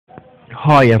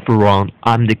Hi everyone,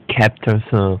 I'm the captain,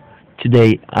 so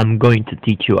today I'm going to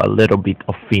teach you a little bit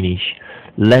of Finnish.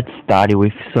 Let's start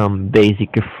with some basic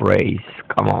phrase.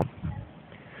 Come on.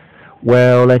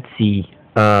 Well, let's see.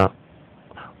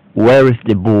 Where is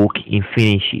the book in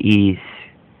Finnish is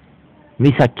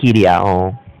Missä kirja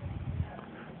on?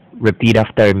 Repeat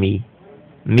after me.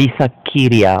 Missä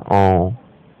kirja on?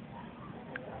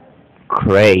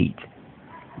 Great.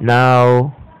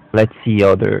 Now let's see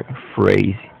other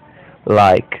phrase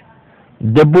like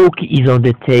the book is on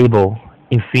the table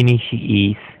in Finnish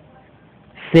is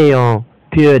se on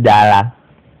pöydällä.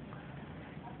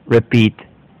 Repeat,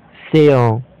 se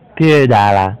on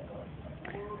pöydällä.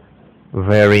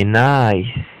 Very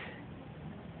nice.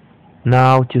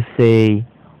 Now to say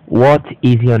what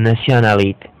is your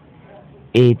nationality?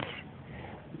 It's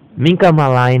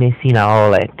minkälainen sinä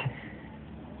olet?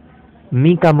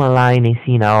 Minkälainen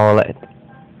sinä olet?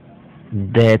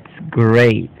 That's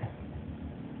great.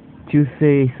 To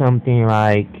say something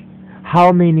like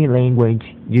how many language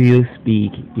do you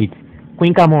speak? It's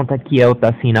kuinka monta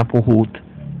kieltä sinä puhut?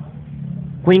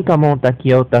 Kuinka monta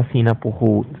kieltä sinä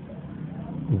puhut?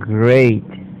 Great.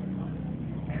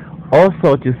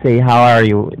 Also to say how are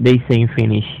you, they say in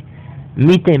Finnish,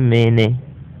 miten menee?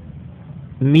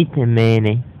 Miten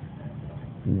menee?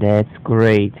 That's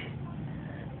great.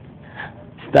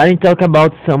 Starting to talk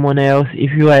about someone else,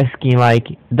 if you're asking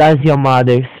like, does your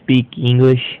mother speak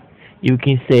English? You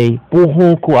can say,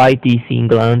 puhunko äitisi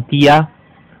englantia?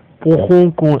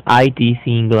 Puhunko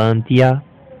äitisi englantia?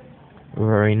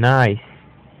 Very nice.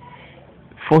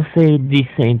 For say this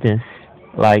sentence,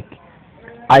 like,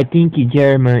 I think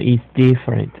German is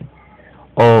different,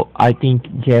 or I think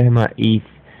German is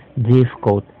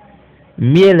difficult.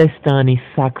 Mielestäni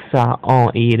Saksa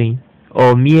on eri,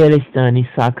 or mielestäni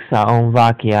Saksa on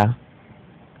vaikea.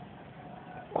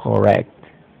 Correct.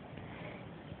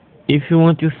 If you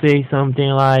want to say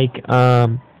something like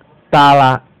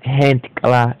tällä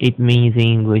hetkellä, it means in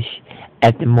English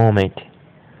at the moment.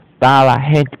 Tällä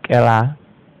hetkellä,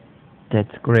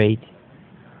 that's great.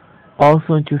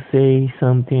 Also to say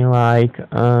something like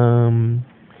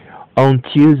on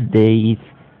Tuesday it's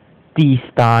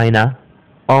tiistaina,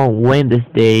 on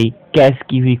Wednesday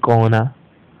keskiviikkona,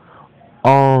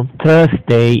 on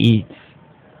Thursday it's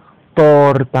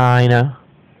torstaina,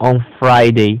 on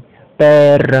Friday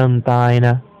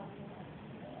perjantaina.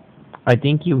 I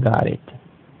think you got it.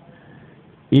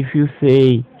 If you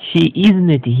say she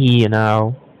isn't here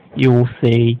now, you will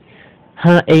say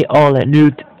hän ei ole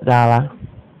nyt täällä.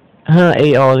 Hän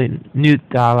ei ole nyt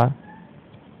täällä.